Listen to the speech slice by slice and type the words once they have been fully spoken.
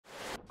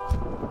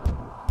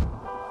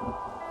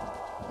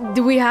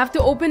Do we have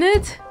to open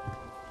it?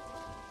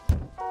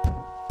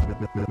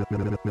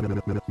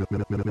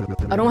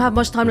 I don't have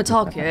much time to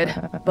talk, kid,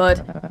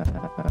 but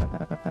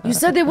you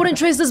said they wouldn't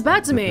trace this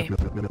back to me.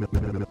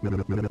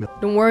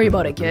 Don't worry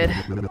about it, kid.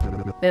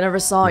 They never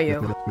saw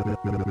you.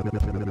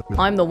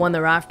 I'm the one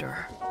they're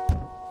after.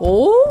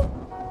 Oh?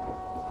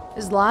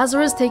 Is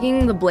Lazarus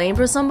taking the blame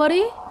for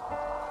somebody?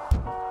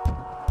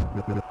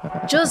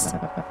 Just...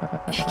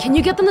 Can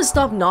you get them to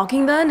stop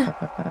knocking then?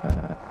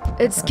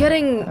 It's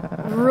getting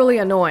really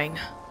annoying.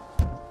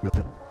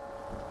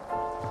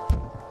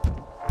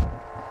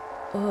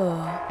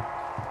 Ugh.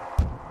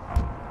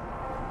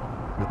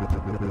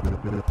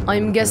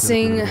 I'm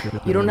guessing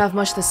you don't have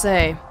much to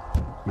say.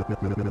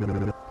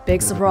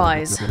 Big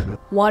surprise.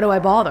 Why do I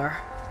bother?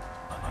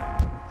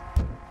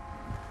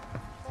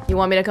 You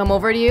want me to come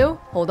over to you?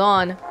 Hold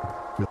on.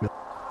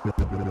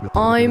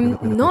 I'm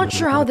not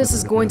sure how this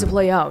is going to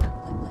play out.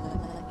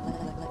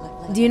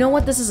 Do you know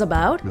what this is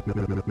about?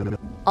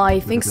 I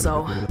think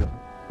so.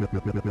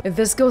 If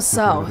this goes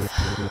south,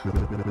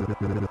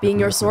 being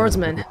your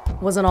swordsman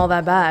wasn't all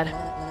that bad.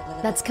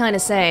 That's kinda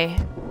say.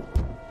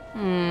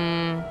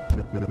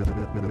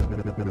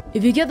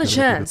 If you get the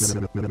chance,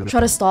 try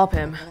to stop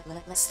him.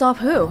 Stop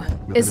who?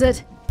 Is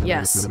it?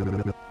 Yes.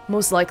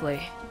 Most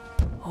likely.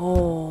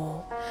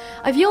 Oh.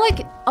 I feel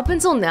like up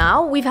until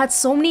now, we've had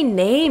so many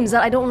names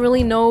that I don't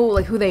really know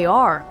like who they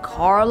are.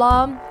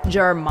 Carla,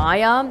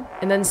 Jeremiah,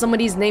 and then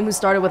somebody's name who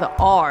started with an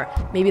R.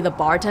 Maybe the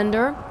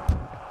bartender?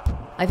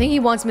 I think he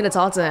wants me to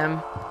talk to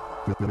him.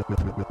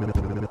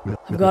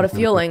 I've got a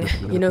feeling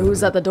you know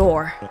who's at the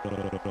door.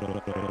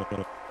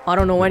 I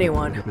don't know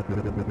anyone.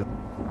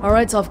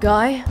 Alright, tough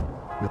guy.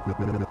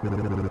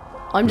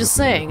 I'm just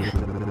saying,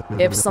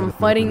 if some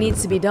fighting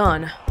needs to be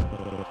done.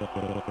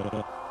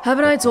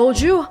 Haven't I told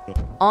you?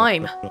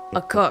 I'm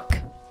a cook.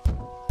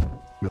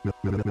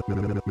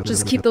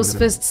 Just keep those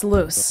fists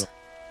loose.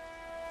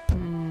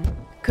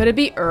 Could it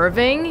be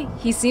Irving?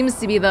 He seems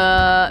to be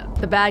the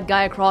bad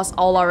guy across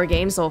all our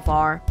games so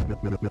far.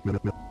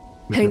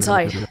 Hang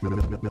tight.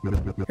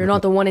 You're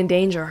not the one in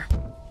danger.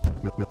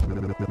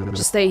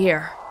 Just stay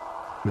here.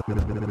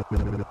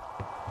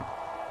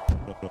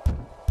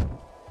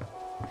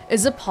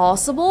 Is it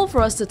possible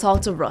for us to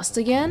talk to Rust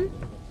again?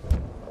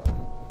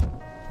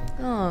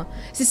 Oh.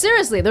 See,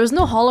 seriously, there's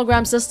no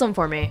hologram system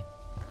for me.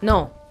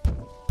 No.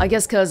 I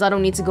guess because I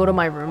don't need to go to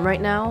my room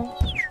right now.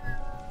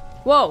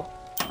 Whoa!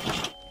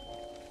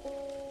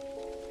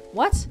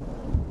 What?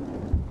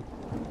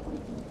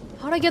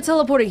 How'd I get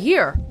teleported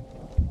here?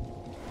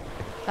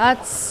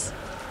 That's...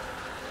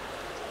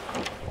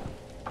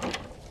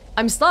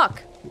 I'm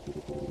stuck.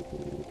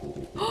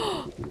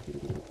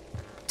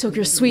 Took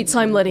your sweet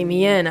time letting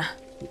me in.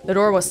 The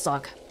door was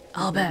stuck.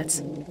 I'll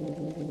bet.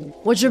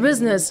 What's your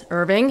business,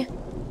 Irving?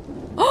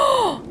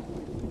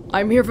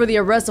 I'm here for the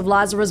arrest of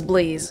Lazarus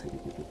Blaze.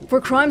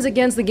 For crimes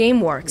against the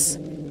Gameworks.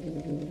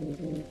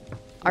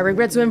 I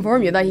regret to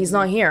inform you that he's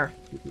not here.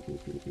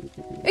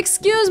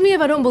 Excuse me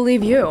if I don't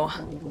believe you.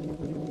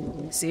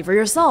 See for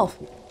yourself.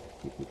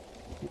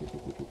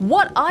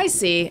 What I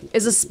see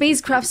is a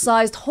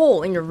spacecraft-sized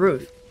hole in your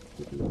roof.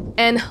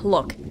 And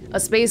look, a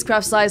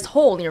spacecraft-sized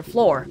hole in your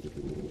floor.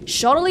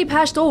 Shoddily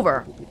patched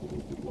over.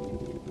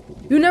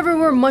 You never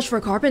were much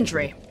for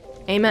carpentry.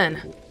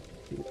 Amen.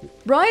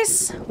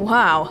 Bryce?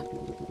 Wow.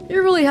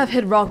 You really have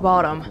hit rock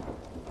bottom.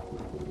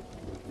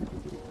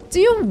 Do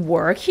you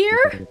work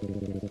here?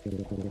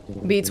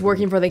 Beats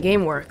working for the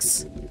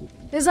Gameworks.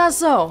 Is that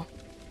so?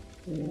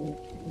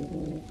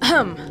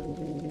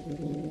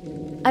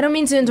 I don't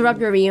mean to interrupt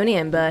your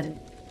reunion, but...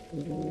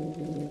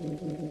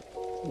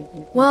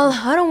 Well,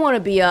 I don't want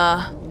to be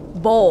a...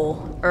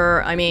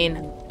 I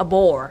mean, a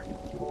bore.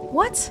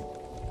 What?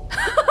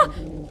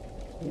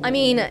 I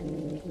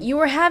mean, you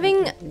were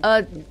having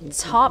a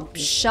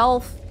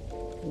top-shelf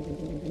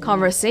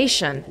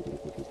conversation.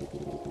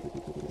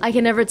 I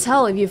can never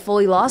tell if you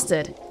fully lost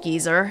it,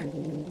 geezer.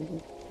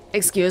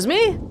 Excuse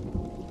me?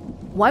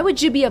 Why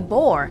would you be a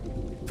bore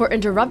for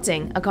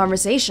interrupting a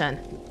conversation?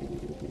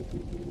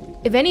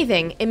 If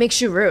anything, it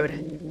makes you rude.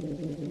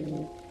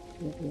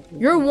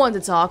 You're one to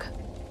talk.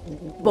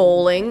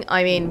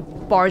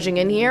 Barging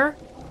in here?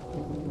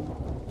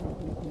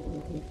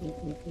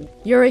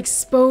 You're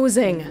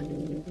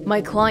exposing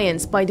my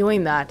clients by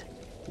doing that.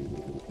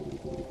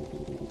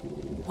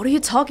 What are you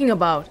talking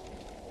about?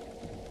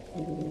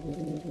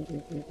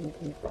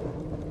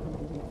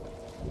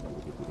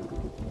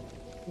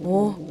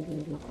 Oh.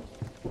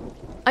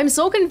 I'm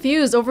so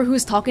confused over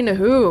who's talking to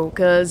who,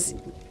 cause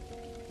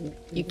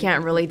you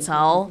can't really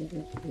tell.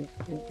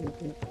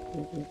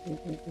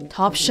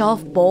 Top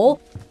shelf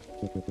bowl?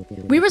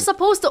 We were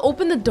supposed to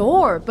open the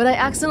door, but I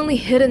accidentally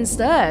hid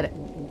instead.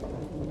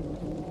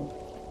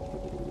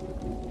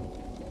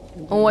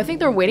 Oh, I think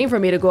they're waiting for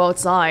me to go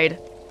outside.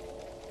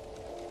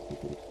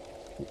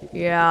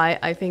 Yeah,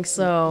 I think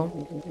so.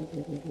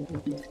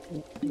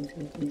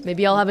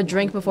 Maybe I'll have a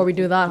drink before we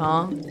do that,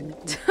 huh?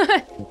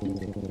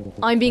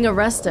 I'm being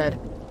arrested.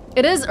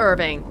 It is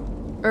Irving.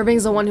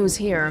 Irving's the one who's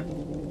here.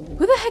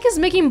 Who the heck is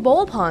making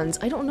bowl puns?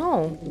 I don't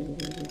know.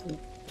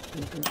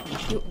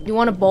 You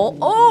want a bowl?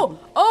 Oh!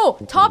 Oh!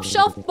 Top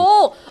shelf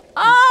bowl!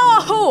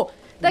 Oh!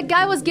 That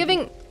guy was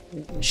giving...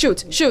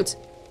 Shoot, shoot.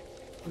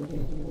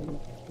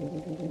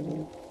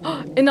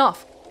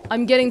 Enough.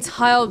 I'm getting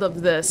tired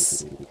of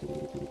this.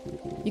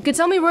 You could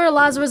tell me where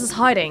Lazarus is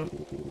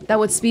hiding. That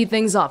would speed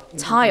things up.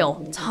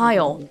 Tile.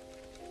 Tile.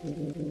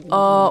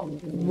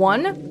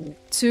 1,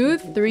 2,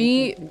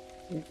 3,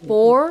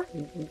 4.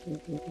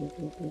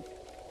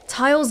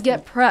 Tiles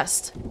get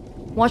pressed.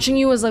 Watching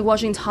you is like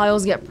watching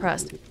tiles get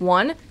pressed.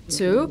 1,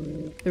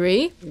 2,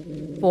 3,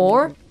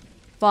 4,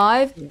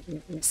 5,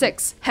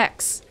 6.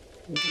 Hex.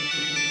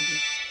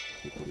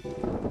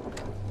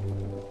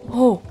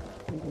 Oh.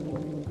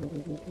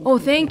 Oh,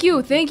 thank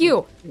you, thank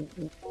you.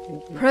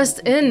 Pressed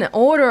in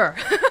order.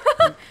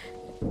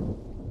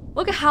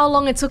 Look at how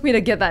long it took me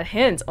to get that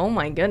hint. Oh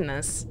my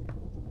goodness.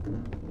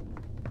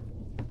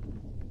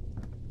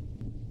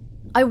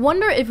 I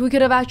wonder if we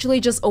could have actually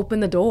just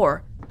opened the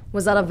door.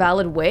 Was that a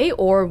valid way,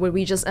 or would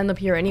we just end up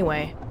here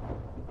anyway?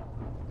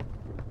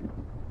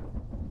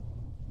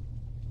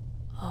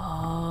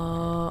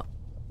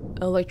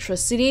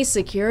 Electricity,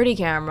 security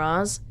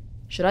cameras.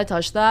 Should I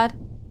touch that?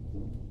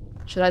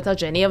 Should I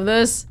touch any of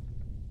this?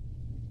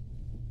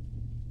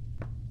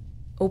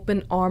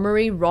 Open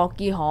armory,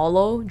 rocky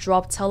hollow,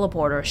 drop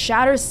teleporter,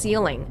 shatter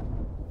ceiling,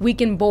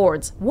 weaken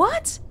boards.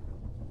 What?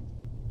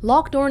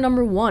 Lock door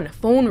number 1,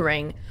 phone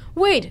ring.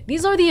 Wait,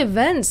 these are the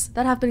events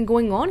that have been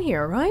going on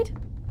here, right?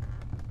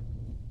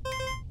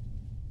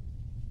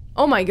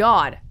 Oh my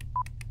god.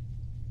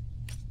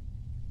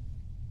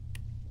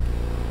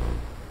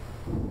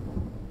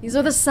 These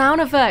are the sound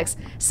effects.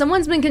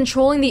 Someone's been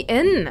controlling the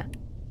inn.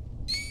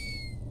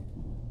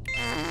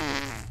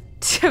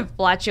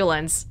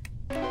 Flatulence.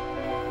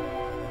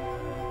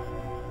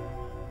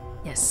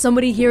 Yes,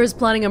 somebody here is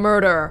planning a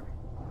murder.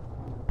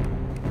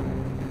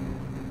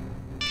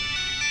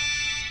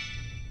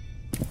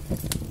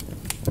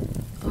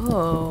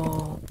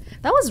 Oh.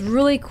 That was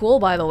really cool,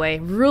 by the way.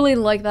 Really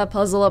like that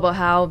puzzle about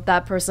how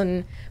that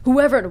person,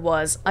 whoever it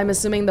was, I'm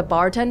assuming the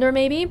bartender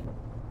maybe?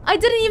 I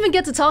didn't even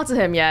get to talk to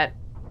him yet.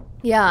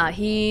 Yeah,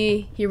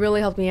 he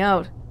really helped me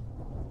out.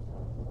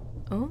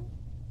 Oh?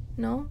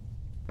 No?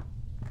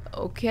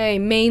 Okay,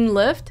 main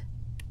lift.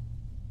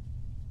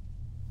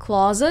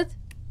 Closet.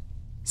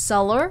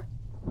 Cellar.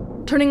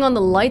 Turning on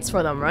the lights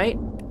for them, right?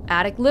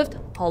 Attic lift.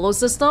 Hollow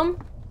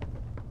system.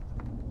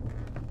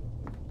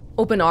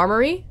 Open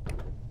armory.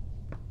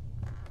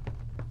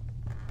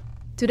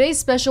 Today's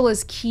special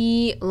is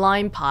key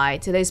lime pie.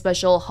 Today's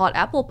special hot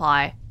apple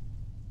pie.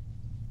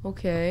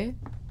 Okay.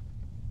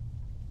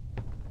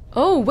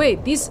 Oh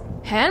wait, these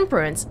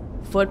handprints.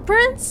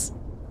 Footprints?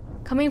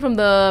 Coming from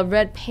the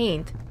red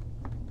paint.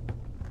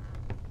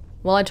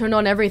 Well, I turned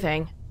on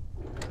everything.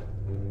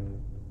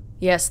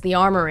 Yes, the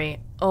armory.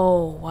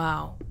 Oh,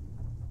 wow.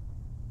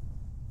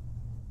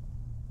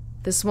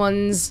 This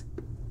one's...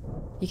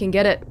 You can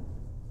get it.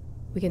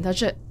 We can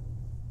touch it.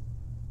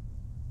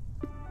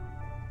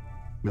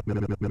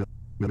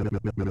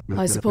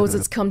 I suppose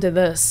it's come to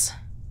this.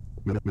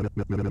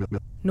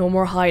 No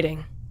more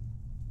hiding.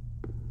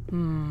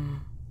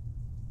 I'm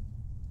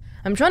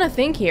trying to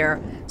think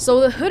here.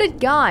 So the hooded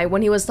guy,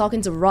 when he was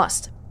talking to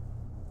Rust,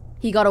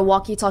 he got a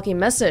walkie-talkie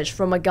message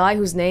from a guy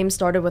whose name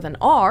started with an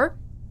R,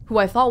 who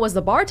I thought was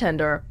the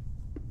bartender.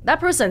 That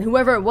person,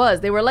 whoever it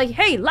was, they were like,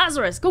 "Hey,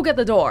 Lazarus, go get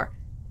the door."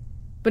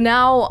 But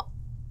now,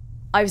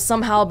 I've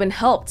somehow been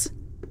helped.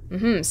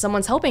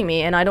 Someone's helping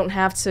me and I don't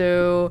have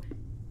to...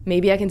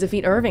 Maybe I can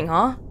defeat Irving,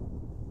 huh?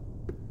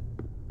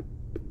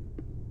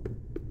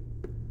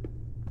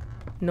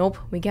 Nope,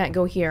 we can't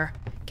go here.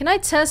 Can I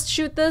test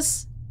shoot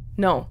this?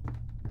 No.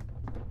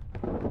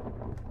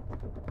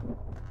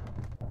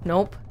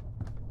 Nope.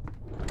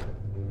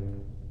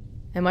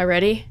 Am I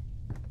ready?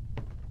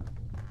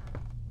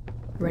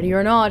 Ready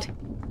or not,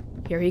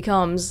 here he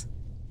comes.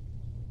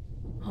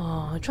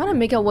 Oh, I'm trying to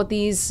make out what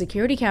these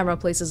security camera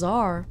places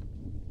are.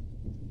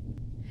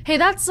 Hey,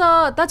 that's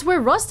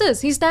where Rust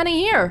is. He's standing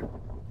here.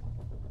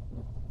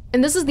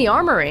 And this is the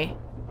armory.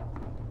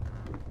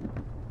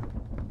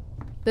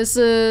 This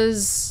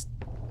is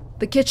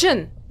the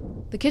kitchen.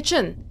 The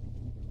kitchen.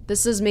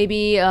 This is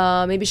maybe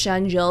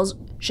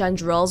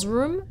Chandrell's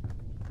room.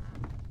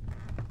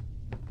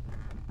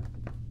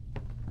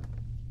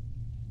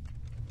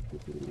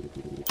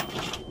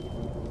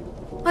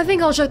 I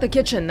think I'll check the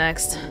kitchen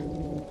next.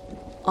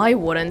 I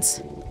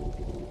wouldn't.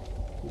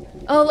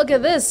 Oh, look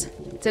at this.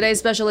 Today's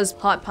special is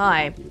hot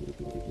pie.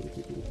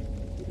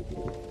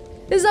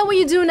 Is that what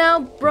you do now,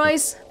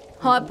 Bryce?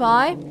 Hot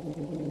pie?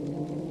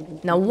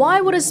 Now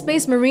why would a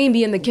space marine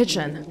be in the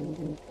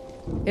kitchen?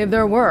 If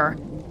there were,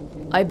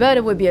 I bet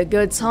it would be a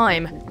good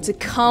time to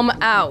come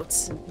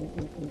out.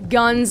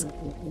 Guns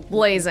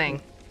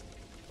blazing.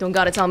 Don't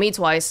gotta tell me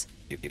twice.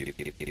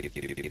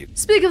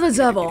 Speak of the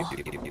devil.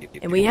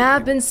 And we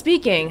have been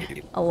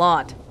speaking a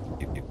lot.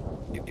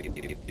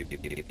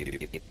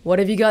 What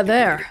have you got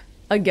there?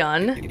 A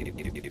gun?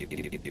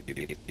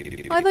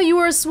 I thought you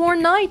were a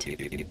sworn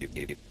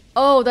knight.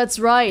 Oh, that's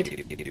right.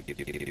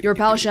 Your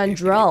pal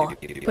Chandrell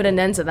put an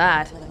end to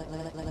that.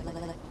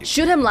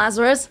 Shoot him,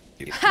 Lazarus!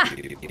 Ha!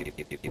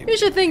 You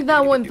should think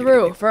that one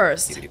through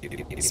first.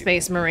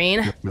 Space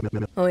Marine.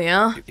 Oh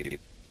yeah?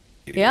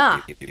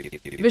 Yeah.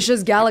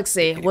 Vicious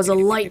Galaxy was a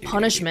light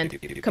punishment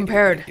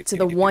compared to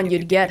the one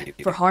you'd get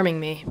for harming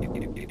me.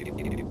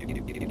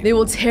 They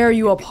will tear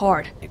you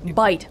apart,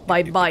 bite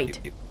by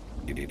bite.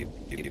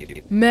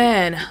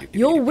 Man,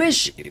 you'll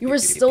wish you were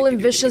still in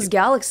Vicious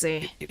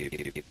Galaxy.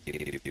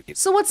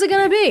 So what's it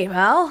gonna be,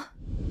 pal?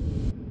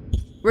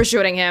 We're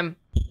shooting him.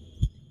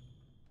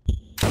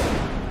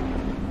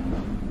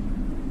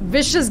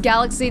 Vicious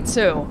Galaxy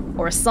 2,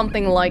 or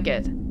something like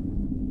it.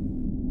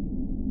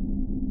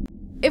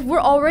 If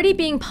we're already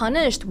being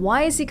punished,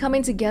 why is he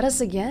coming to get us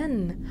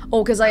again?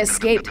 Oh, because I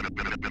escaped.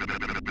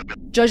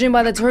 Judging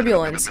by the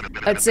turbulence,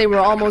 I'd say we're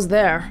almost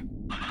there.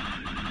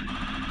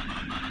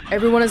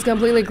 Everyone is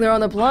completely clear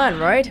on the plan,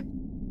 right?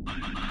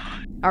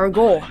 Our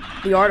goal,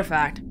 the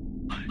artifact.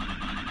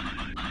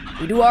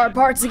 We do our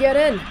part to get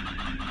in.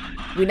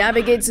 We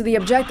navigate to the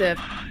objective,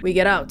 we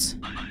get out.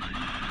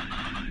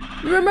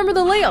 You remember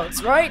the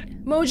layouts, right,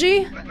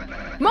 Moji?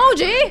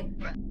 Moji!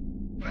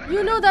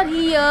 You know that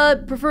he,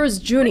 prefers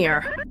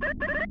Junior.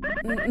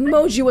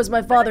 Moji was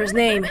my father's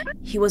name.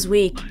 He was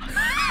weak.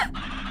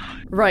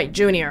 Right,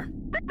 Junior.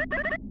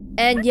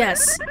 And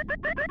yes,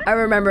 I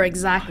remember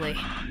exactly.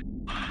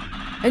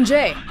 And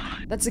Jay,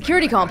 that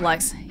security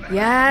complex.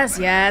 Yes,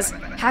 yes.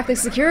 Hack the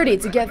security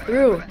to get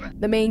through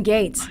the main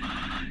gate.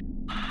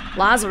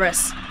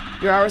 Lazarus,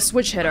 you're our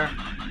switch hitter.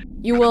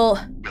 You will...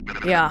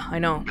 Yeah, I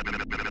know.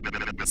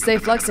 Stay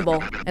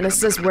flexible and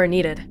assist where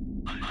needed.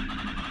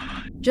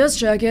 Just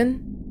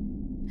checking.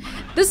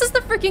 This is the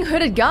freaking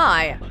hooded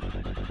guy.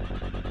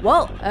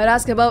 Well, I'd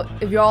ask about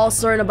if you're all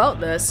certain about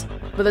this,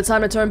 but the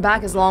time to turn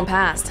back is long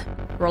past.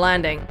 We're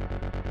landing.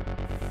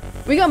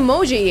 We got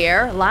Moji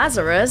here,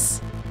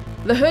 Lazarus,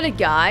 the hooded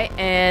guy,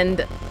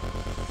 and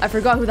I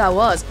forgot who that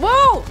was.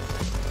 Whoa!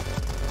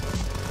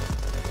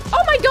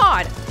 Oh my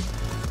god!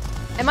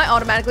 Am I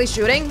automatically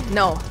shooting?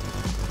 No.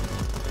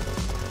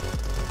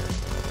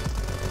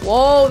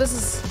 Whoa, this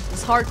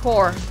is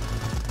hardcore.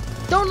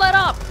 Don't let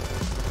up!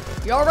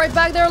 You alright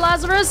back there,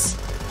 Lazarus?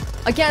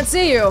 I can't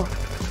see you.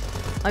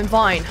 I'm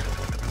fine.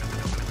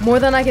 More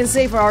than I can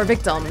say for our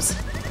victims.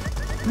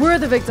 We're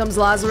the victims,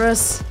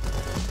 Lazarus.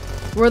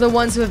 We're the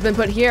ones who have been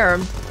put here.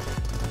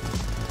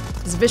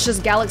 This Vicious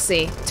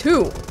Galaxy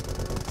 2.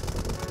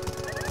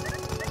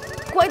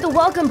 Quite the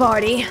welcome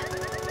party.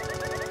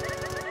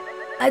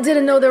 I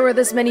didn't know there were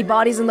this many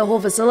bodies in the whole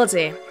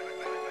facility.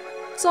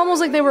 It's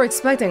almost like they were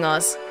expecting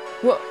us.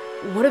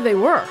 What if they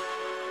were?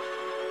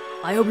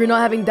 I hope you're not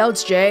having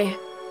doubts, Jay.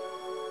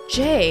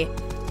 Jay?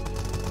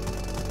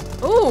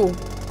 Ooh!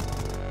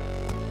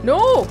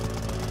 No!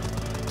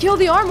 Kill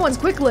the armed ones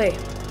quickly!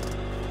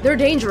 They're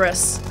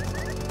dangerous.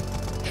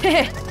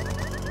 Heh.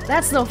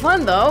 That's no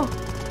fun, though.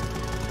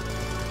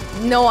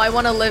 No, I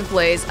wanna live,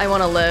 please. I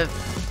wanna live.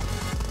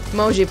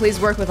 Moji, please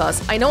work with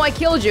us. I know I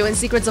killed you in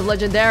Secrets of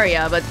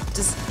Legendaria, but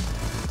just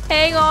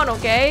hang on,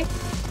 okay?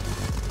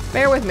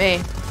 Bear with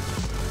me.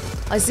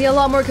 I see a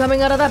lot more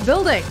coming out of that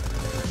building.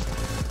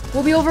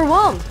 We'll be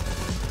overwhelmed.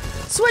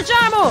 Switch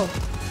ammo!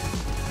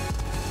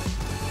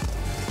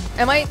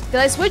 Did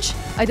I switch?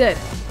 I did.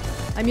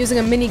 I'm using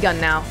a minigun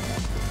now.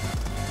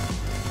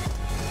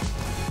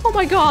 Oh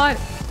my god!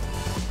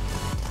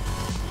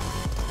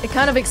 It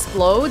kind of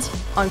explodes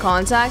on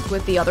contact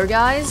with the other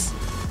guys.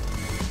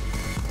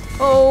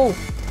 Oh!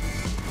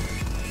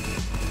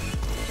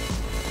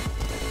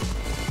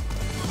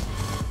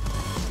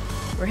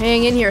 We're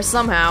hanging in here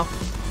somehow.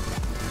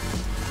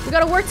 We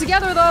gotta work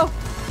together, though!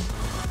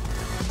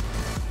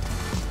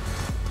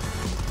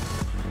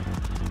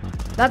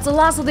 That's the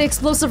last of the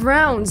explosive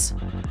rounds.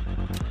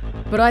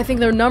 But I think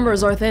their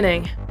numbers are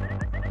thinning.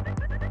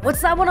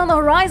 What's that one on the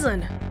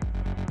horizon?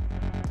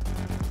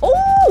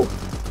 Oh!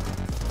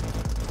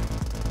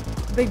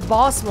 Big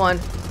boss one.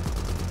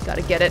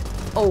 Gotta get it.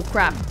 Oh,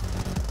 crap.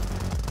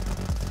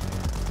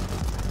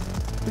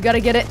 We gotta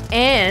get it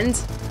and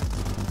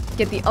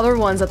get the other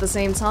ones at the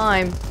same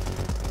time.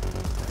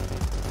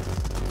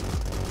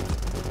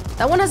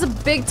 That one has a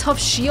big, tough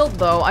shield,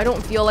 though. I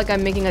don't feel like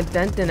I'm making a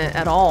dent in it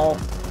at all.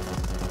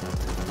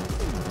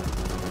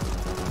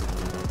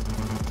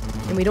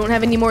 And we don't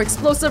have any more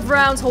explosive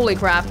rounds. Holy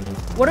crap.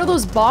 What are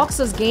those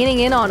boxes gaining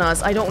in on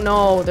us? I don't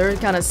know. They're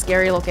kind of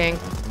scary looking.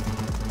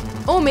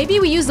 Oh, maybe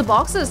we use the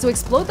boxes to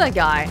explode that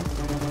guy.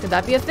 Could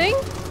that be a thing?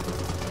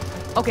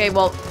 Okay,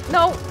 well,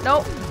 no.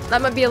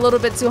 That might be a little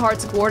bit too hard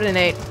to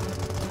coordinate.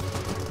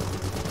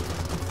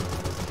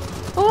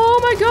 Oh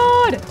my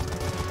god!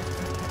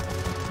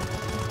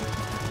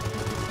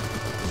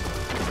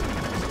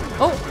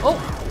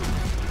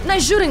 Oh!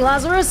 Nice shooting,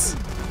 Lazarus!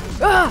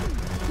 Ah!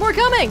 More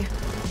coming!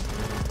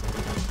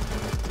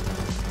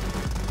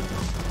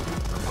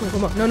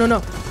 Come on,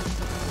 no.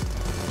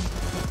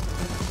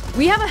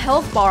 We have a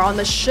health bar on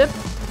the ship,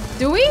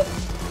 do we?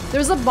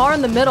 There's a bar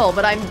in the middle,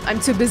 but I'm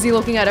too busy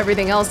looking at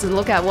everything else to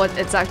look at what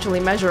it's actually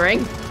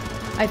measuring.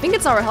 I think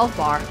it's our health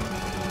bar.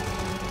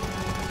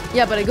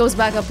 Yeah, but it goes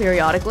back up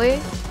periodically.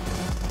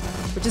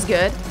 which is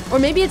good. Or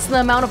maybe it's the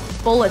amount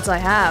of bullets I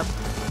have.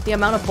 The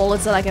amount of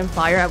bullets that I can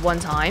fire at one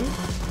time.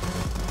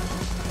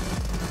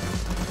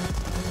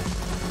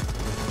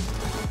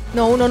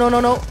 No, no, no, no,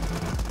 no.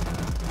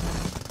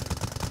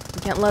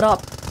 We can't let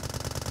up.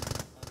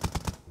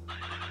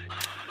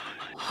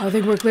 I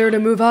think we're clear to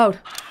move out.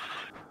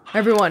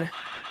 Everyone,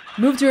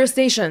 move to your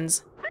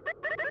stations.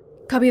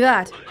 Copy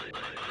that.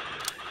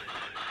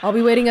 I'll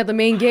be waiting at the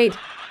main gate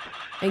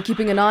and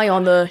keeping an eye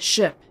on the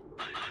ship.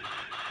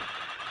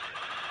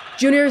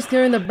 Junior is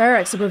clearing the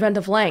barracks to prevent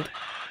a flank,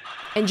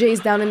 and Jay's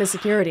down in the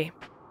security.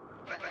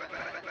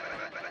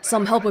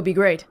 Some help would be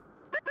great.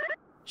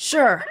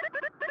 Sure.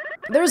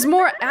 There's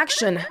more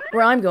action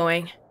where I'm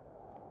going.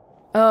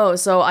 Oh,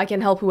 so I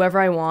can help whoever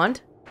I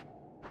want?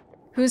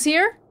 Who's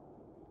here?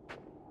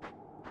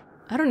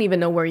 I don't even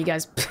know where you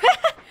guys...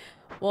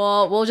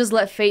 Well, we'll just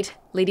let fate,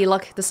 Lady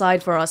Luck,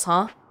 decide for us,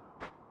 huh?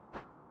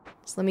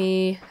 So let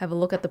me have a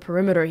look at the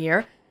perimeter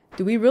here.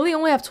 Do we really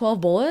only have 12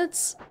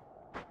 bullets?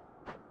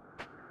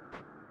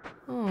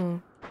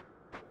 Oh.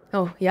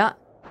 Oh, yeah.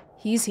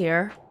 He's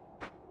here.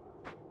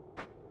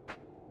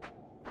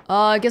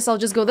 I guess I'll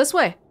just go this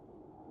way.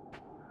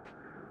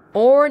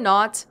 Or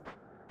not.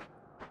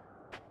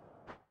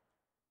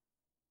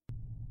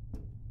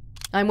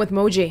 I'm with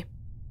Moji.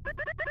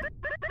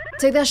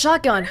 Take that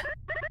shotgun.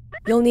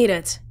 You'll need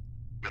it.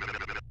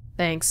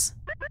 Thanks.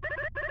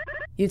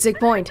 You take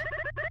point.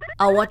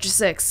 I'll watch your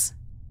six.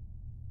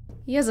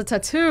 He has a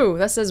tattoo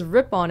that says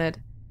RIP on it.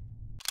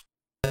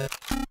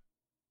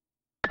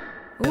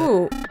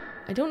 Ooh,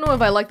 I don't know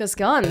if I like this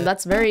gun.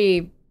 That's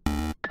very...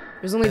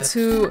 There's only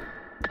 2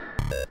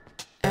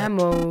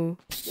 ammo.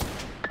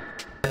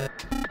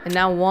 And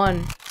now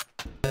 1.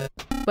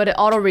 But it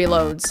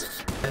auto-reloads.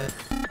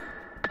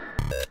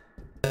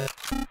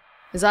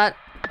 Is that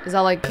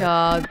like,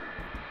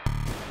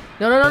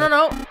 No, no, no, no,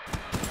 no!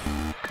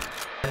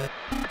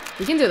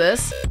 We can do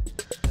this.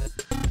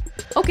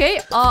 Okay,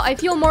 I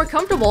feel more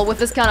comfortable with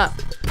this kind of...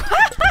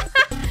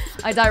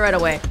 I die right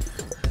away.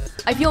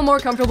 I feel more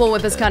comfortable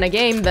with this kind of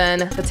game than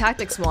the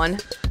tactics one.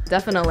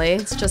 Definitely.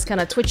 It's just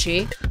kind of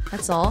twitchy.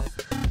 That's all.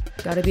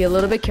 Gotta be a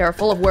little bit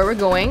careful of where we're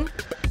going.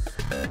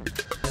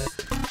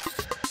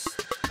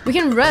 We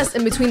can rest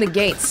in between the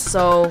gates,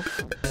 so...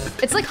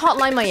 It's like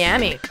Hotline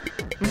Miami.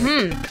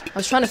 I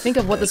was trying to think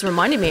of what this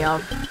reminded me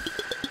of.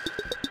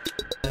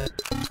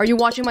 Are you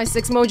watching my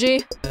 6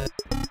 emoji?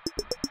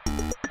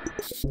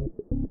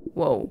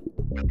 Whoa.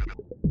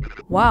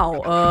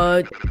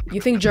 Wow,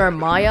 you think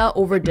Jeremiah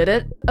overdid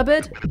it a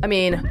bit? I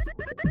mean...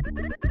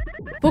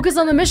 Focus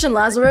on the mission,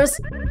 Lazarus!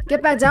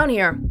 Get back down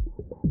here!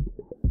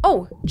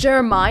 Oh,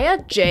 Jeremiah?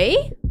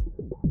 Jay?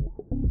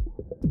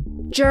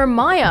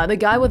 Jeremiah, the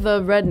guy with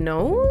the red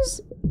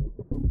nose?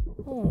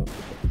 Oh.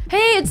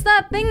 Hey, it's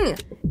that thing!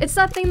 It's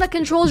that thing that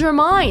controls your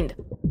mind!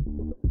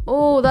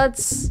 Oh,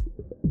 that's...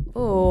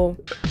 Oh...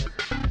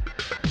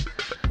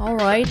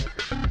 Alright.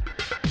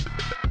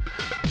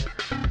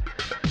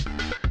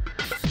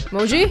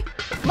 Moji?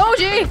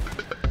 Moji!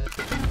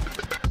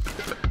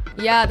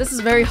 Yeah, this is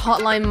very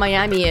Hotline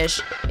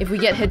Miami-ish. If we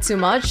get hit too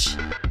much,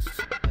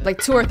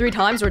 like 2 or 3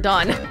 times, we're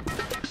done.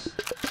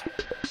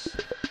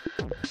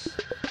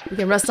 We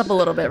can rest up a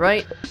little bit,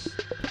 right?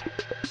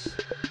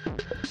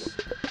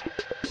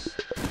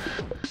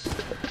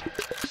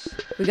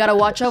 We gotta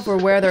watch out for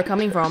where they're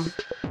coming from.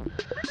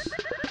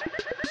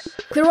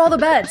 Clear all the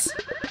beds!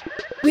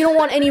 We don't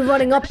want any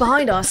running up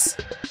behind us.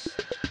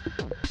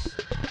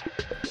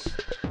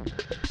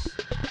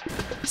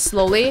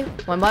 Slowly,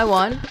 one by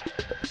one.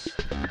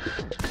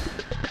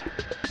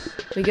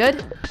 We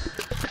good?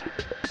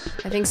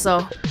 I think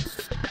so.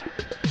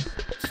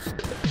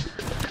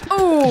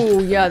 Oh,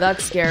 yeah,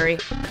 that's scary.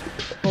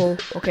 Oh,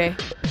 okay.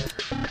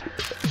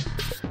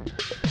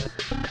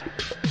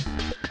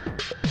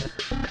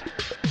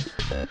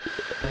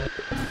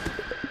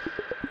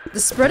 The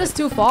spread is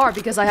too far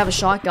because I have a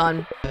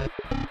shotgun.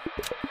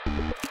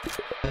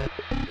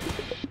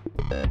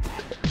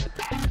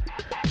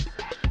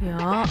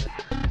 Yeah.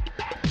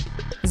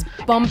 It's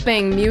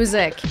bumping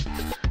music.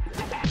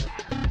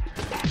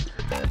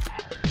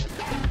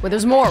 Wait,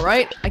 there's more,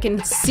 right? I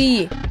can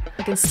see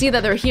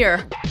that they're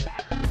here.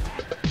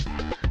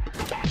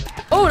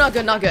 Oh, not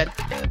good, not good.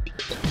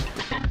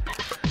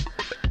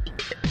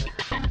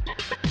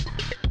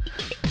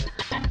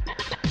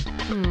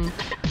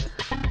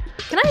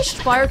 Can I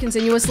fire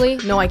continuously?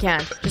 No, I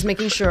can't. Just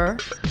making sure.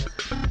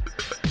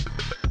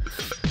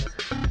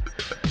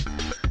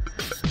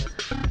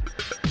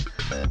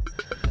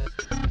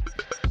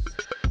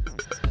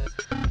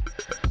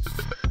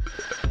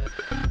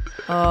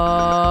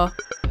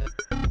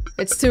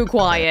 It's too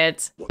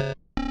quiet.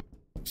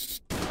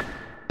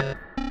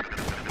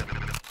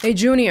 Hey,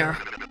 Junior.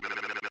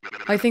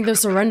 I think they're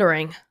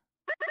surrendering.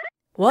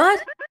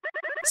 What?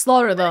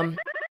 Slaughter them.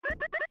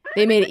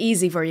 They made it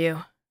easy for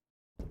you.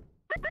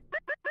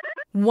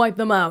 Wipe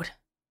them out.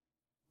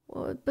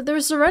 What? But they're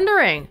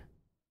surrendering.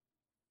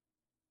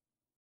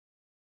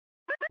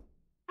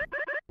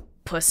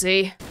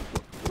 Pussy.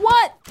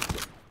 What?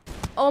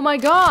 Oh my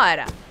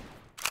god.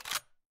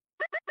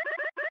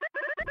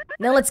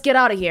 Now let's get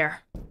out of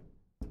here.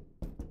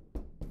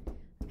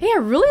 Hey, I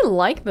really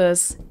like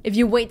this. If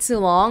you wait too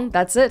long,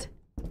 that's it.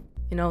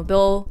 You know,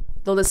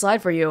 they'll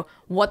decide for you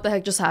what the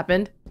heck just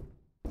happened.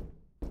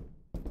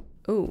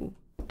 Ooh,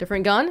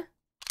 different gun?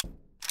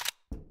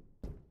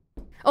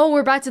 Oh,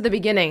 we're back to the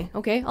beginning.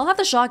 Okay, I'll have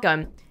the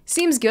shotgun.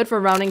 Seems good for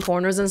rounding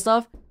corners and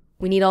stuff.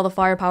 We need all the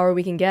firepower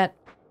we can get.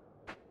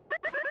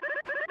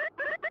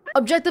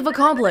 Objective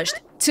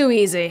accomplished. Too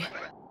easy.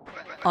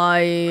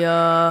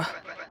 I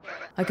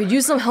could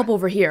use some help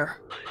over here.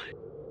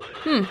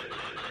 You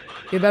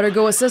better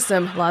go assist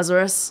him,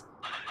 Lazarus.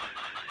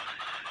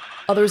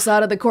 Other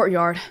side of the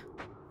courtyard.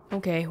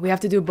 Okay, we have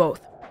to do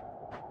both.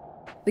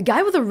 The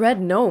guy with the red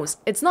nose.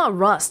 It's not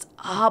Rust.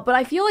 But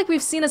I feel like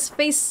we've seen his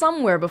face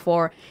somewhere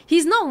before.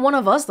 He's not one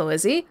of us though,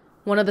 is he?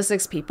 One of the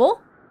 6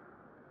 people?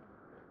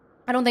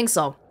 I don't think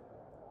so.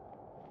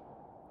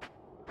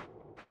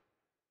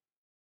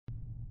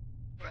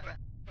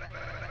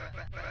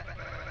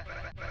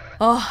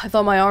 Oh, I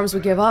thought my arms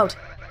would give out.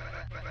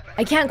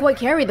 I can't quite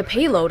carry the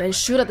payload and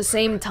shoot at the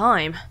same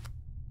time.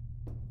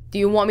 Do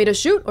you want me to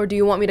shoot or do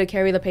you want me to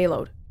carry the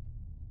payload?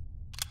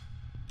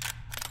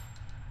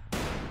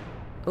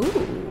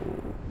 Ooh.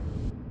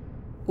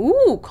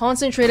 Ooh,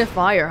 concentrated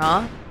fire,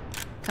 huh?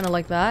 Kinda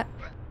like that.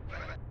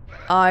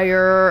 I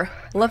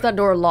left that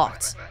door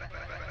locked.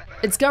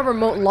 It's got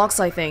remote locks,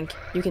 I think.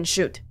 You can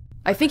shoot.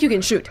 I think you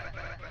can shoot.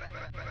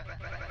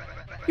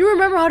 You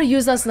remember how to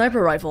use that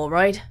sniper rifle,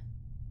 right?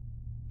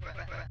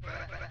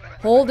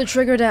 Hold the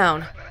trigger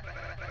down.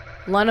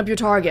 Line up your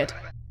target.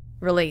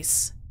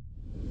 Release.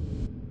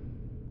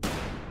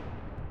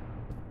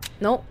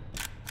 Nope.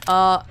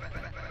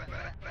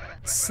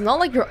 It's not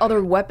like your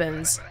other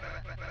weapons.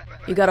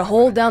 You gotta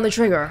hold down the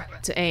trigger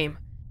to aim.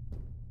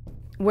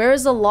 Where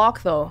is the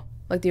lock, though?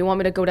 Like, do you want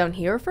me to go down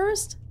here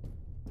first?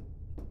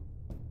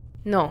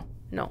 No,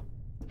 no.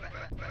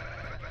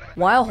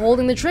 While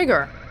holding the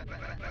trigger,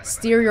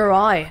 steer your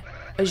eye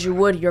as you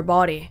would your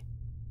body.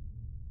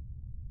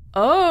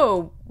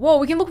 Oh, whoa,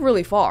 we can look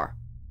really far.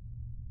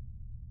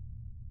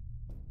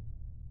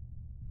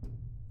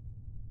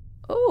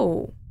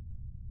 Oh.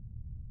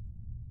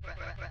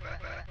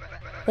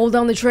 Hold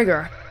down the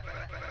trigger.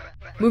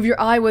 Move your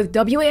eye with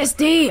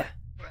WASD!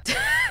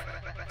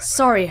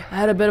 Sorry, I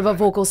had a bit of a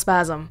vocal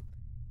spasm.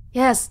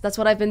 Yes, that's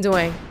what I've been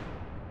doing.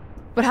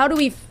 But how do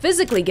we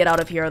physically get out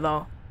of here,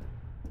 though?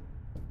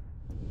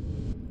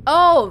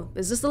 Oh,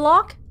 is this the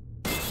lock?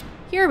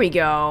 Here we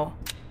go.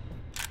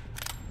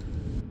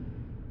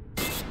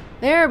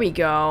 There we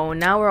go.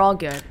 Now we're all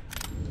good.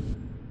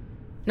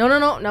 No, no,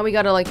 no. Now we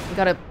gotta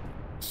get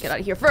out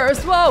of here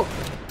first. Whoa!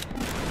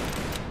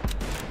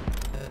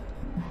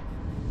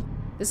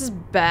 This is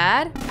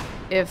bad.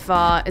 If,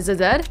 is it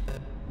dead?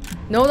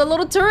 No, the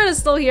little turret is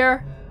still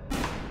here.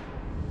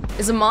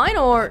 Is it mine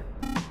or...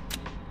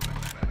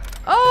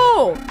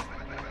 Oh!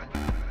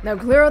 Now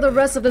clear the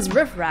rest of this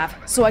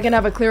riffraff so I can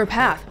have a clear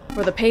path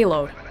for the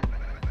payload.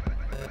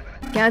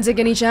 Can't take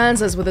any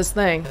chances with this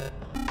thing.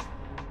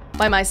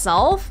 By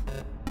myself?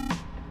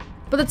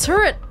 But the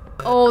turret...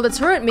 Oh, the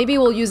turret, maybe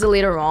we'll use it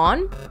later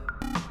on.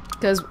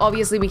 Because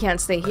obviously we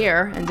can't stay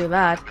here and do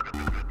that.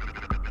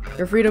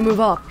 You're free to move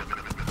up.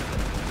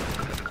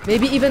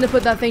 Maybe even to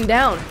put that thing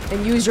down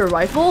and use your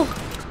rifle?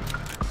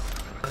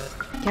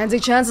 Can't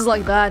take chances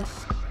like that.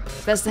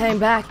 Best to hang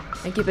back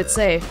and keep it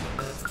safe.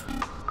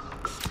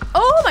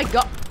 Oh my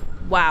god!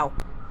 Wow.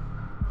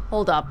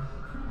 Hold up.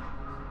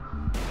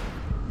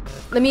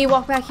 Let me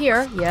walk back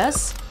here.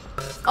 Yes.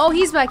 Oh,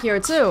 he's back here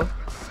too.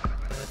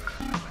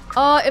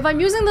 If I'm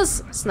using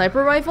this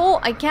sniper rifle,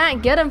 I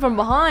can't get him from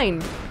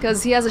behind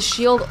because he has a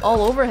shield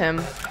all over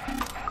him.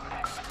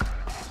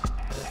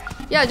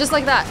 Yeah, just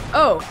like that.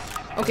 Oh,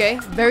 okay.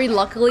 Very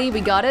luckily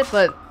we got it,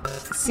 but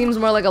it seems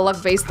more like a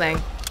luck-based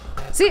thing.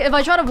 See, if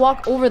I try to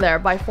walk over there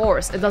by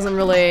force, it doesn't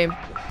really...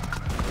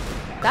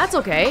 That's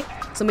okay.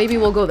 So maybe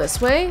we'll go this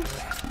way.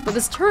 But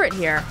this turret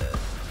here...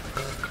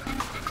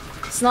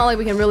 It's not like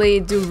we can really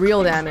do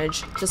real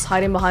damage, just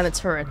hiding behind the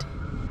turret.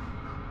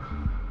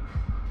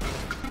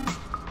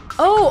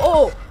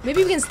 Oh,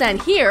 maybe we can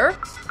stand here,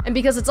 and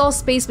because it's all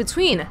space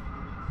between,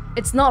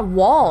 it's not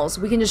walls,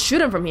 we can just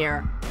shoot him from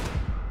here.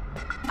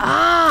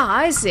 Ah,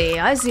 I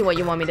see what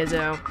you want me to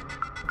do.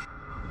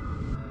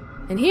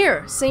 And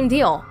here, same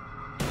deal.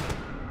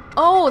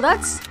 Oh,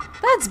 that's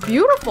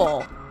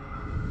beautiful.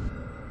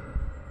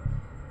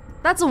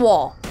 That's a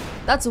wall.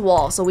 That's a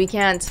wall, so we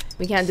can't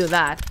do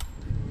that.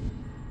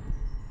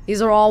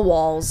 These are all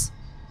walls.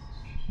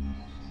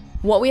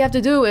 What we have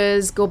to do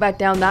is go back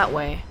down that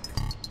way.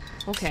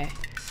 Okay.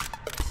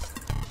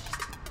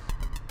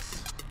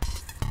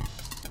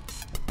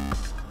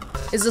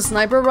 Is the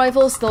sniper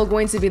rifle still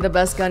going to be the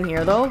best gun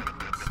here, though?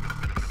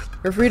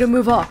 You're free to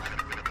move up.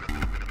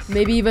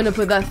 Maybe even to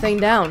put that thing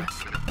down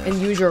and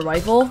use your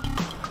rifle.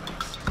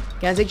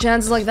 Can't take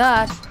chances like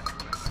that.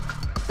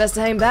 Best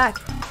to hang back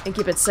and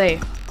keep it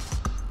safe.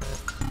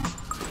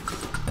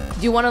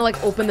 Do you want to,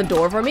 like, open the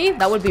door for me?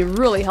 That would be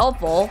really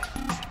helpful.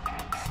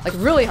 Like,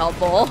 really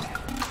helpful.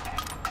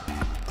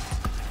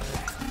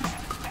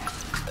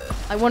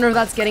 I wonder if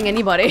that's getting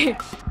anybody.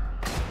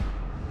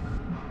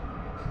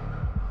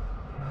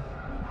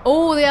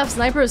 Oh, they have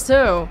snipers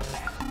too.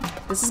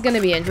 This is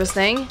gonna be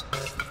interesting.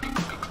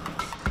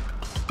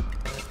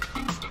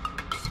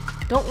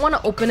 Don't want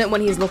to open it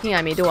when he's looking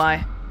at me, do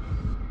I?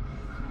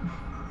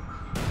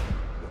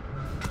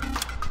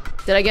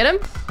 Did I get him?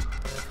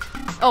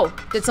 Oh,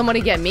 did somebody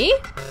get me?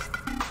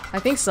 I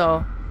think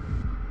so.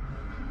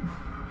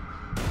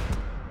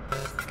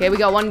 Okay, we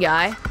got one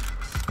guy.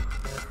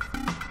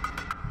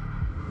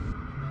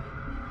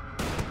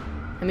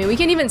 I mean, we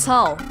can even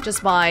tell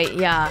just by,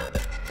 yeah,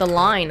 the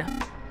line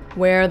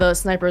where the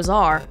snipers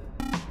are.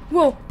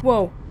 Whoa,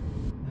 whoa.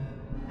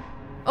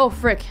 Oh,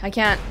 frick, I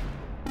can't.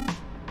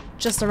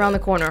 Just around the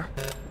corner.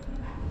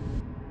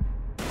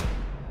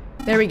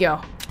 There we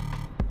go.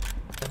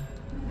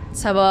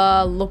 Let's have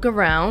a look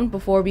around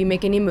before we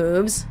make any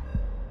moves.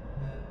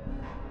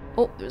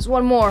 Oh, there's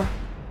one more.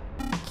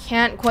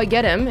 Can't quite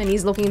get him, and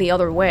he's looking the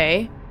other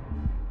way.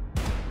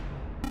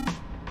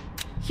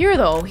 Here,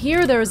 though,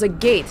 here there's a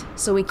gate,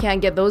 so we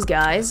can't get those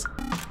guys.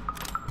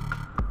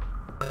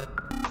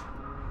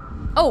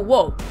 Oh,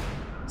 whoa.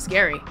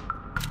 Scary.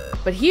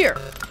 But here.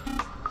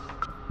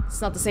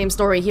 It's not the same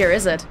story here,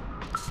 is it?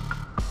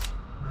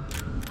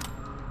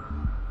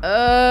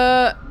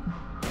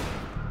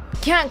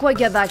 Can't quite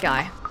get that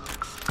guy.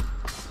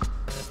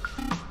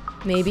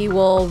 Maybe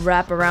we'll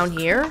wrap around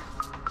here?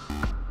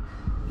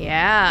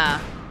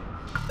 Yeah.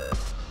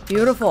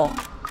 Beautiful.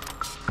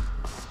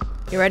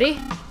 You ready?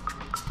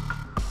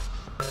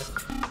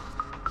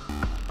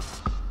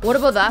 What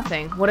about that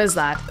thing? What is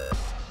that?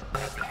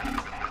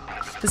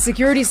 The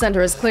security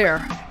center is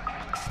clear.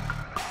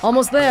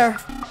 Almost there.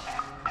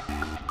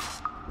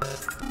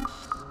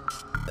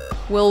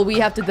 Will we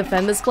have to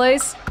defend this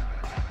place?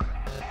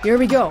 Here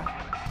we go.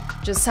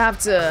 Just have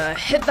to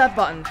hit that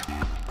button.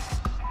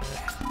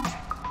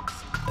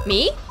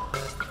 Me?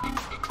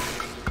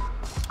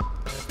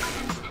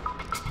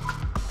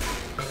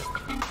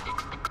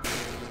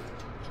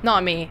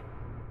 Not me.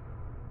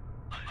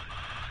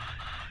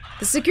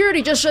 The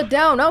security just shut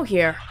down out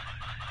here.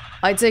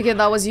 I take it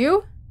that was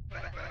you?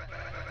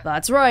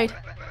 That's right.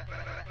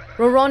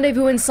 We'll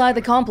rendezvous inside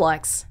the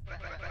complex.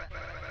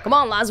 Come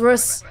on,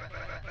 Lazarus.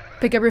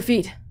 Pick up your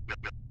feet.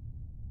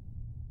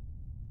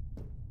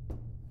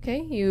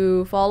 Okay,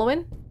 you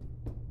following?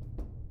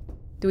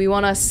 Do we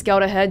want to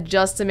scout ahead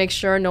just to make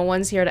sure no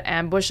one's here to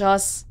ambush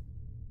us?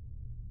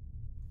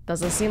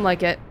 Doesn't seem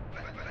like it.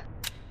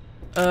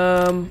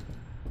 Oh.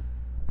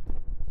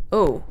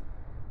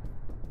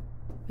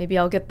 Maybe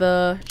I'll get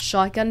the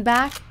shotgun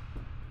back?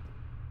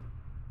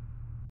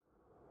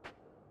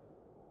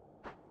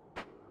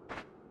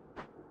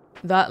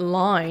 That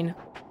line.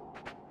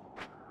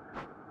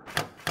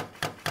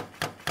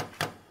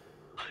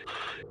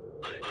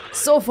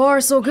 So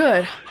far, so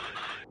good.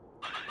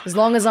 As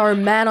long as our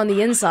man on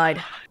the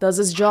inside does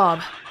his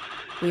job,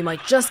 we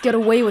might just get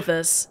away with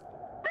this.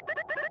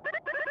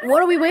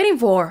 What are we waiting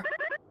for?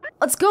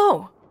 Let's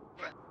go!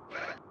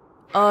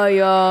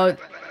 I'm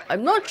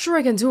not sure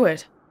I can do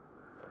it.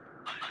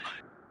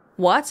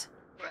 What?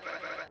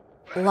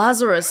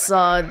 Lazarus,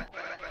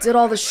 did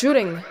all the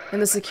shooting in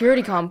the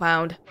security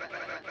compound.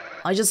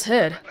 I just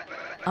hid.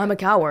 I'm a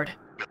coward.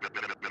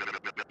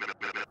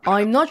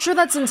 I'm not sure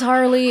that's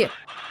entirely...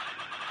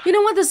 You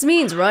know what this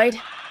means, right?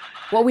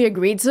 What we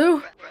agreed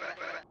to?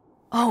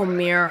 Oh,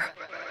 Mir.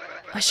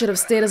 I should have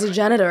stayed as a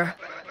janitor.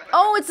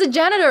 Oh, it's the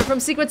janitor from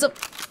Secrets of...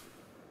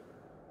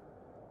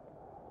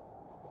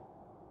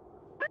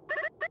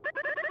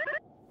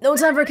 No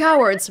time for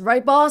cowards,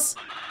 right, boss?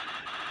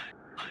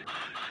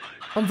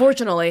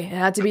 Unfortunately, it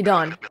had to be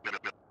done.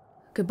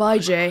 Goodbye,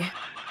 Jay.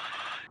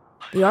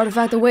 The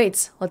artifact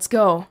awaits. Let's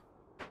go.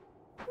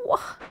 What?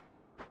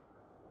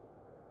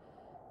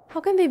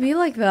 How can they be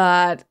like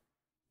that?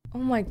 Oh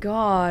my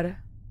god.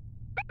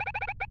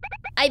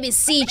 I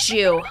beseech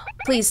you,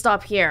 please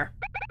stop here.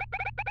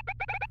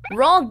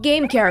 We're all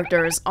game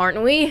characters,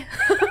 aren't we?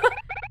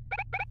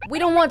 We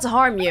don't want to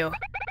harm you,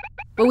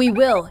 but we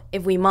will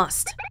if we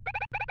must.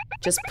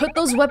 Just put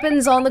those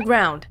weapons on the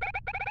ground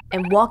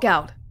and walk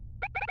out.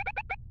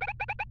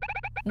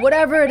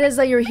 Whatever it is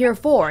that you're here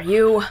for,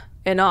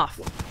 enough.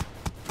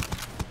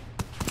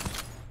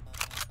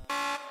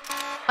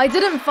 I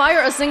didn't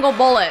fire a single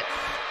bullet.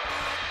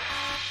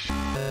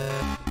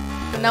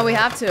 But now we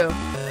have to.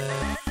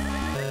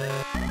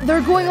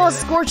 They're going all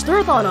scorched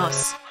earth on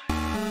us.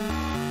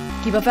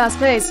 Keep a fast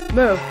pace.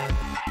 Move.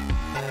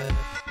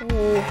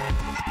 Ooh.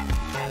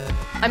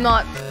 I'm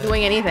not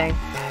doing anything.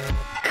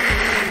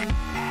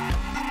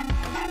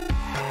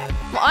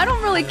 Well, I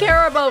don't really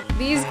care about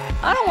these.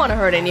 I don't want to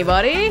hurt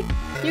anybody.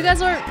 You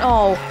guys are...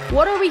 Oh,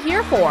 what are we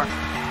here for?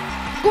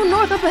 Go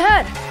north up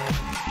ahead.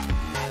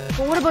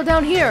 But what about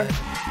down here?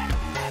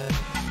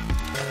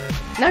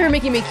 Now you're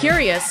making me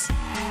curious.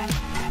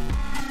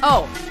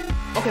 Oh.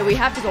 Okay, we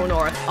have to go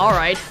north.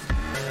 Alright.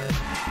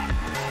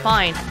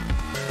 Fine.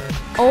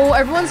 Oh,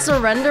 everyone's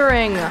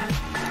surrendering.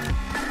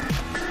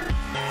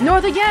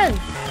 North again!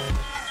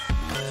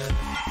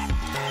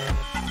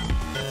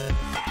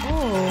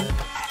 Oh.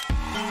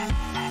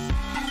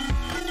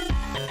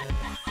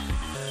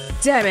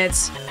 Damn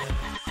it.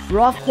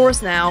 We're off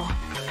course now.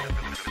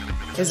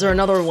 Is there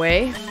another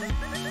way?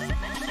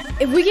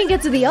 If we can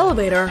get to the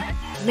elevator,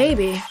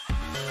 maybe.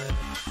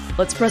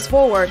 Let's press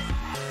forward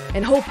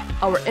and hope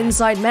our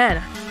inside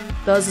man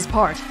does his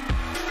part.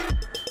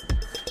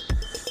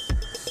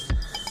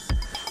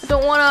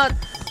 Don't wanna...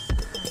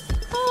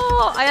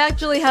 Oh, I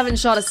actually haven't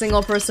shot a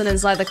single person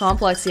inside the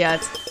complex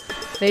yet.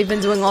 They've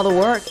been doing all the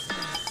work.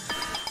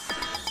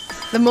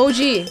 The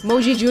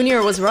Moji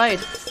Jr. was right.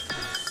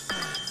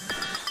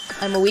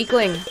 I'm a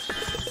weakling.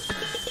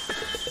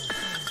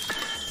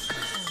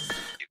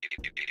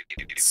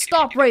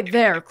 Stop right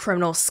there,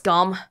 criminal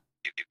scum.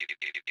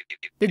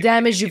 The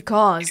damage you've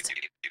caused.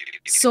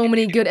 So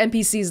many good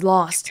NPCs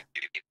lost.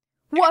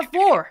 What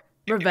for?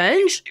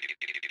 Revenge?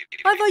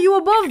 I thought you were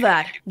above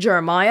that,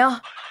 Jeremiah.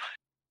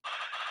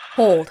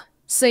 Hold.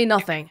 Say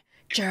nothing,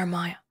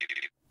 Jeremiah.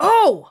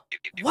 Oh!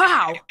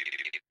 Wow!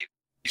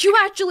 You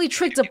actually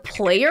tricked a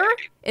player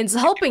into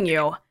helping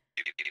you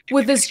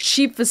with this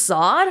cheap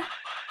facade?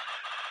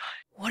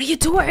 What are you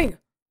doing?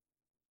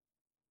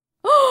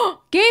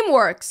 Oh!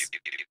 GameWorks!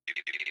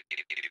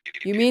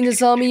 You mean to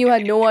tell me you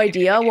had no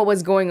idea what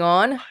was going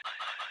on?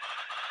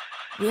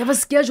 We have a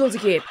schedule to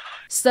keep.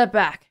 Step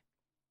back.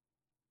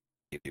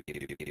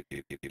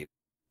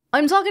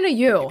 I'm talking to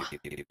you.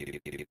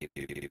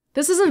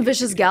 This isn't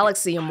Vicious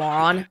Galaxy, you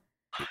moron.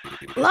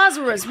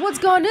 Lazarus, what's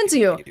gone into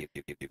you?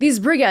 These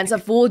brigands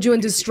have fooled you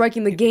into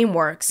striking the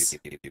GameWorks.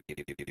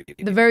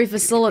 The very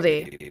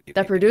facility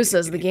that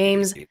produces the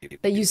games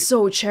that you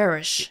so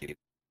cherish.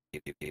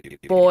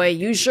 Boy,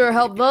 you sure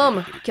helped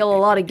them kill a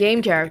lot of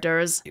game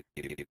characters.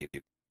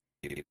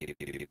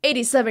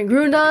 87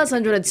 Grundas,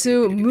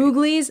 102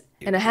 Mooglies,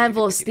 and a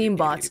handful of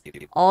Steambots,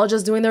 all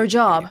just doing their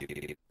job.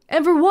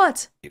 And for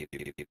what?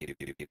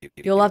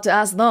 You'll have to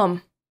ask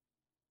them.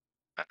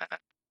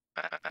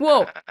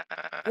 Whoa.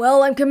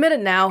 Well, I'm committed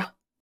now.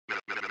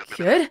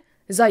 Kid?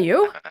 Is that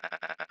you?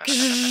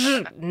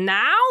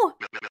 Now?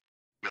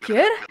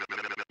 Kid?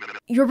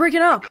 You're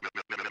breaking up.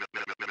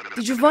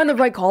 Did you find the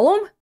right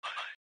column?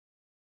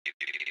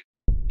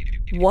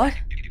 What?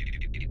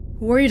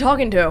 Who are you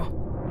talking to?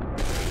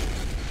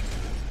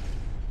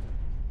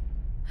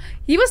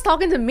 He was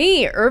talking to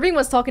me. Irving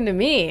was talking to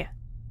me.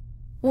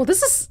 Well,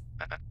 this is...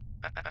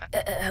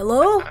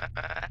 hello?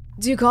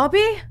 Do you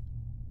copy?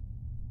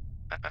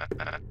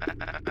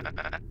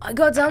 I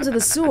got down to the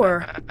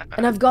sewer,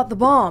 and I've got the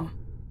bomb.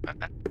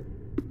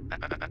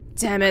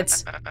 Damn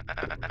it.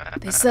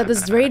 They said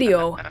this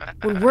radio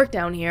would work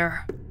down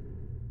here.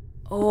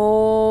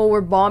 Oh,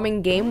 we're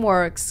bombing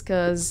GameWorks,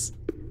 cause...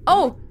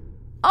 Oh!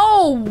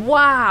 Oh,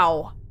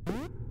 wow!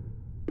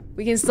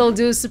 We can still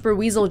do Super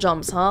Weasel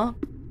jumps, huh?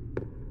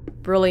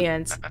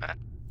 Brilliant.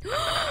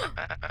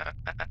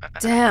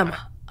 Damn,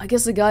 I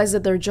guess the guys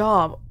did their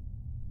job.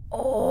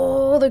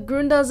 Oh, the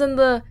Grundas and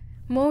the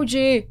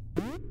Moji.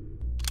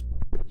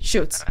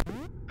 Shoots.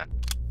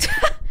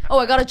 Oh,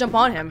 I gotta jump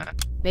on him.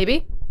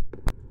 Maybe?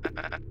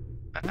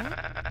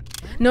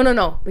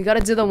 No. We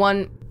gotta do the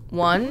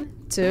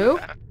one, two.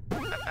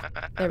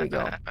 There we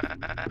go.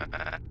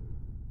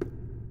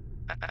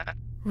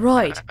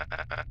 Right.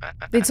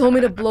 They told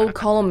me to blow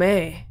column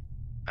A.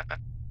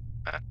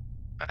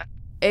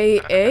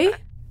 A?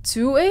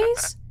 2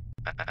 A's?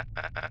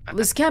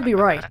 This can't be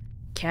right.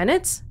 Can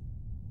it?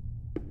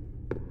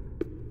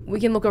 We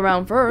can look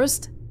around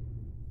first.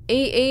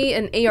 A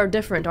and A are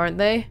different, aren't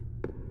they?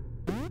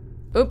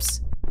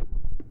 Oops.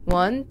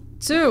 1,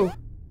 2.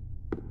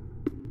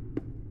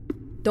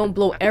 Don't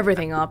blow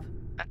everything up.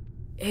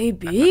 A,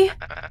 B?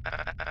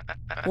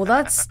 Well,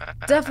 that's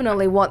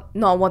definitely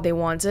not what they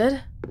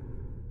wanted.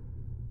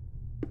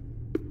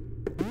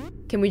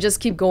 Can we just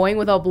keep going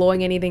without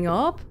blowing anything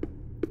up?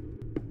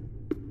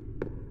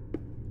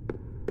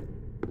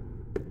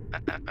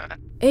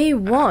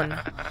 A1,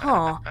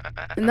 huh.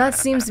 And that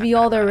seems to be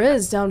all there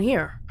is down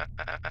here.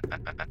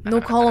 No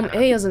column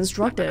A as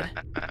instructed.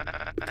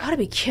 Gotta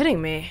be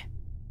kidding me.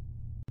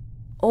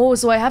 Oh,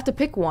 so I have to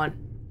pick one.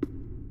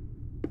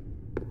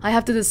 I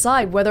have to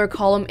decide whether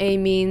column A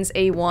means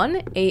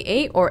A1,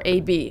 A8, or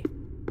AB.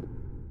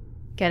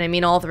 Can it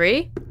mean all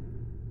three?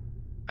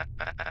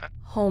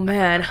 Oh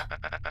man,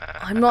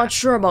 I'm not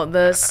sure about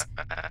this.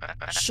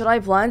 Should I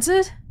plant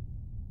it?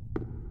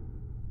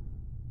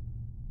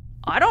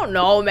 I don't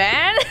know,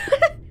 man.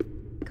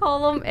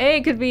 Column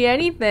A could be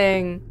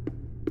anything.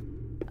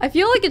 I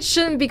feel like it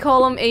shouldn't be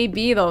column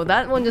AB though.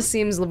 That one just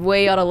seems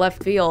way out of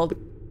left field.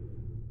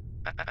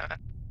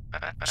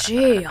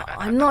 Gee,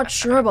 I'm not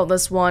sure about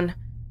this one.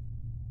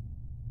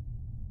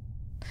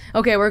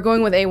 Okay, we're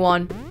going with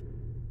A1.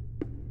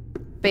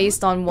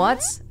 Based on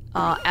what?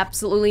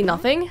 Absolutely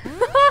nothing.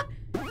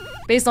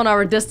 Based on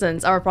our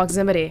distance, our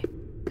proximity.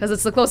 Because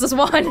it's the closest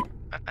one.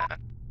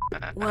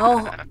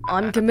 Well,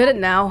 I'm committed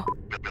now.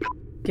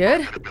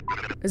 Kid?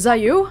 Is that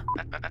you?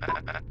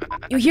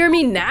 You hear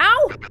me now?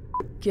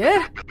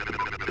 Kid?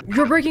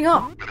 You're breaking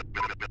up.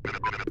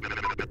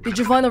 Did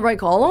you find the right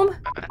column?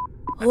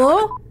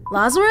 Hello?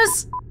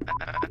 Lazarus?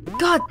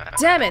 God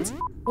damn it!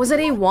 Was it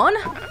A1?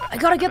 I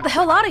gotta get the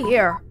hell out of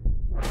here!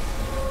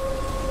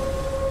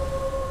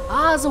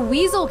 Ah, so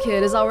Weasel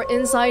Kid is our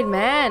inside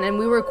man, and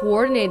we were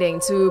coordinating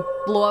to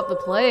blow up the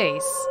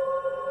place.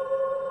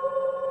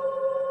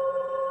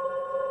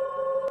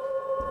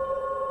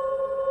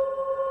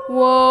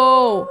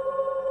 Whoa!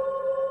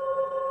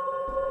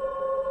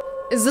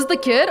 Is this the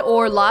kid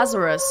or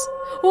Lazarus?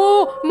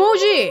 Oh,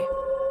 Moji!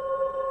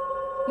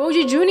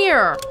 Moji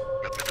Jr.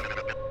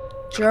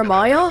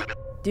 Jeremiah?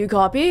 Do you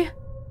copy?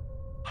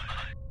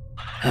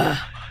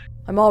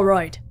 I'm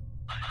alright.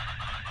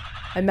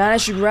 I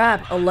managed to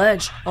grab a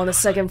ledge on the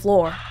second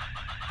floor.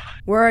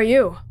 Where are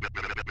you?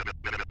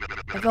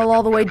 I fell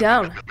all the way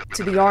down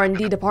to the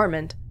R&D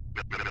department.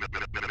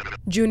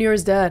 Junior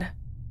is dead.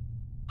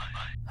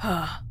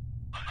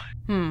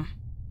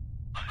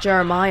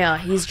 Jeremiah,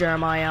 he's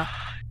Jeremiah.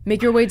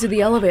 Make your way to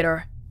the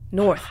elevator,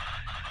 north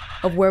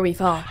of where we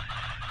fell.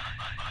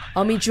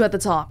 I'll meet you at the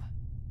top.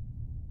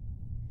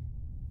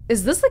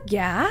 Is this the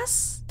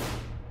gas?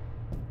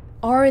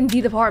 R&D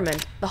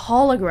department, the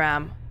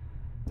hologram.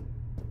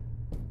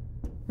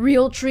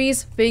 Real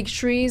trees, fake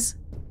trees.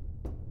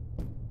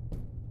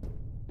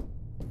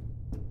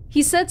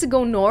 He said to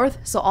go north,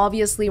 so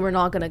obviously we're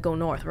not gonna go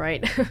north,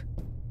 right?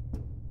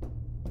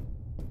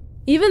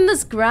 Even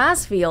this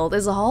grass field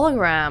is a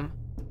hologram.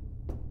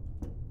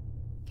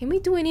 Can we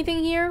do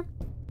anything here?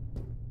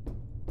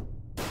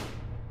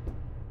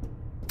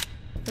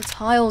 The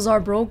tiles are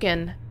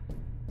broken.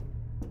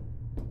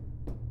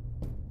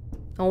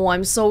 Oh,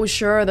 I'm so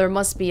sure there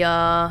must be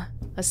a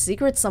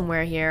secret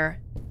somewhere here.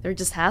 There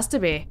just has to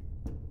be.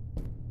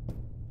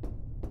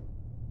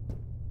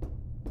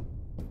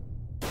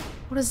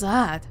 What is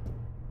that?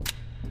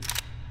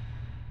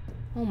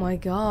 Oh my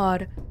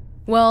god.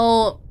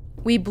 Well,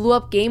 we blew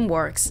up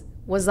GameWorks.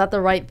 Was that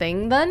the right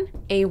thing then?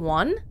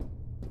 A1?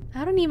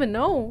 I don't even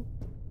know.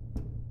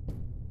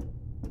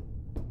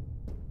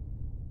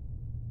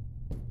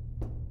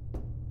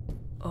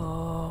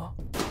 Oh.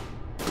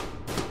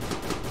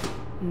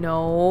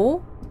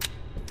 No.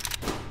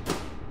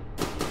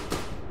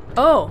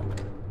 Oh.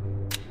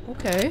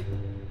 Okay.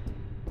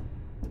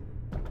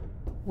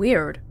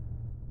 Weird.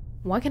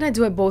 Why can't I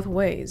do it both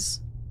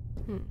ways?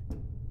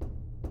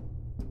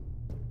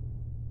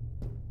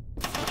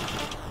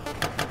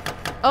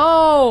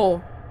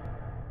 Oh!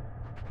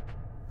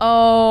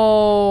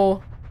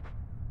 Oh!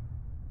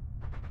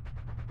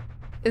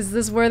 Is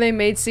this where they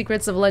made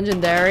Secrets of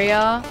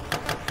Legendaria?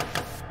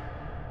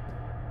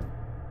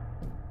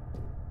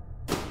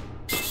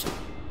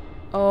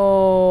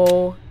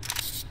 Oh.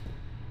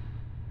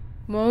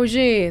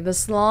 Moji, the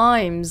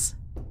slimes.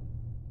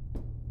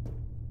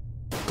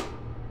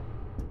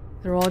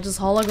 They're all just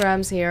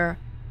holograms here.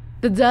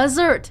 The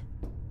desert!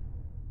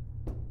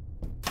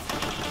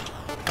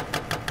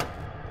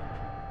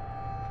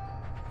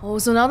 Oh,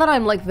 so now that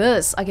I'm like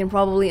this, I can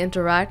probably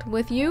interact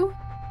with you?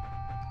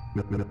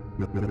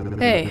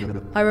 Hey,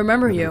 I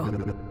remember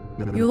you.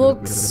 You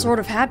look sort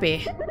of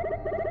happy.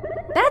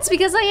 That's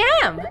because I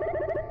am!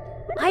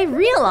 I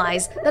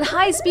realized that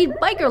high-speed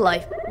biker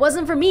life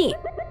wasn't for me.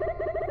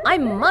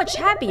 I'm much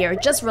happier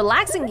just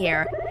relaxing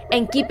here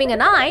and keeping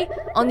an eye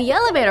on the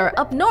elevator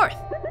up north.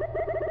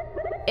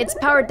 It's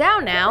powered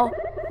down now,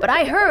 but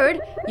I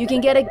heard you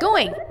can get it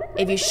going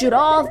if you shoot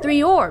all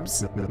 3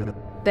 orbs.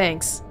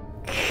 Thanks.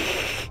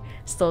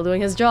 Still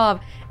doing his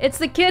job. It's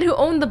the kid who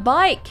owned the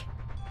bike.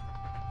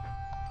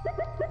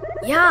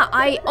 Yeah,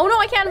 oh no,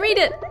 I can't read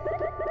it.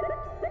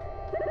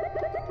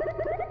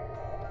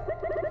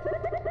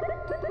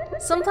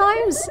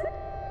 Sometimes.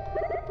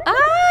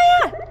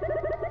 Ah, yeah.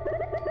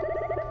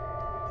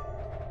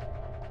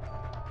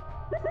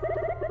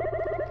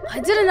 I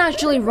didn't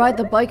actually ride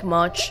the bike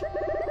much.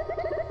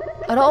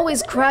 I'd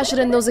always crash it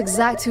in those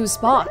exact 2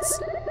 spots.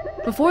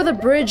 Before the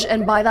bridge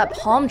and by that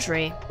palm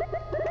tree.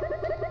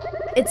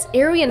 It's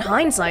eerie in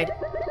hindsight,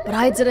 but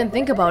I didn't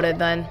think about it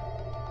then.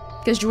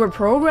 Because you were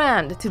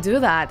programmed to do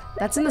that.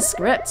 That's in the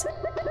script.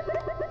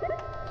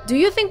 Do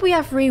you think we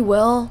have free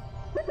will?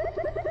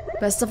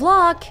 Best of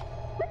luck.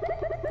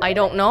 I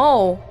don't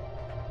know.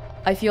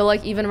 I feel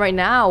like even right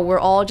now, we're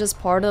all just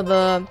part of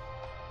the...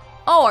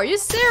 Oh, are you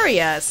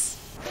serious?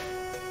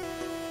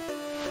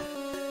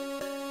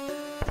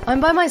 I'm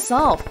by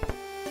myself.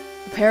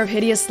 A pair of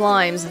hideous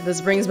slimes.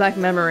 This brings back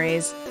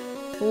memories.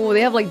 Oh,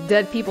 they have like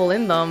dead people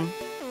in them.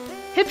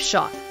 Hip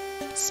shot.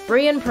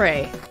 Spray and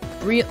pray.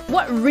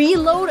 What?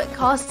 Reload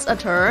costs a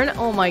turn?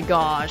 Oh my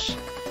gosh.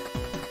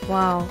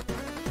 Wow.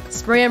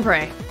 Spray and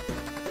pray.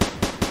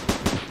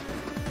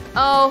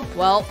 Oh,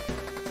 well.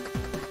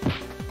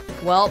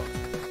 Well.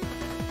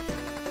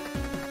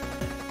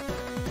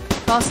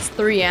 Costs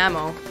 3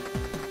 ammo.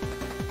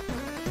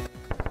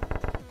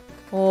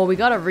 Oh, we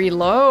gotta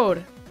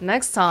reload.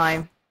 Next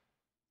time.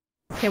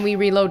 Can we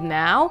reload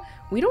now?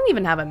 We don't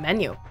even have a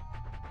menu.